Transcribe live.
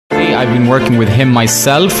I've been working with him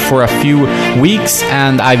myself for a few weeks,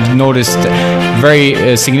 and I've noticed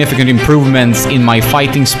very significant improvements in my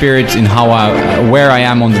fighting spirit, in how where I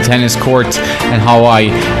am on the tennis court, and how I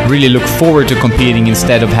really look forward to competing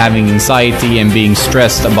instead of having anxiety and being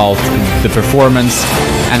stressed about the performance.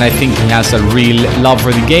 And I think he has a real love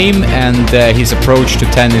for the game, and his approach to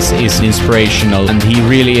tennis is inspirational, and he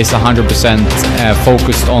really is 100%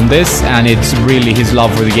 focused on this, and it's really, his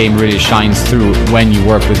love for the game really shines through when you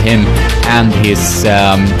work with him and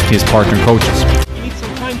his partner coaches. You need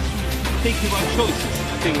some time to take the right choices.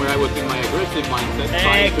 I think where I was in my aggressive mindset,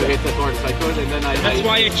 trying to hit as hard as I could, and then that's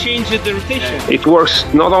why I changed the rotation. It works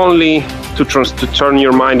not only to turn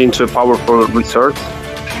your mind into a powerful research,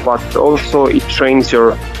 but also it trains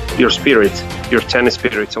your spirit, your tennis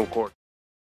spirit on court.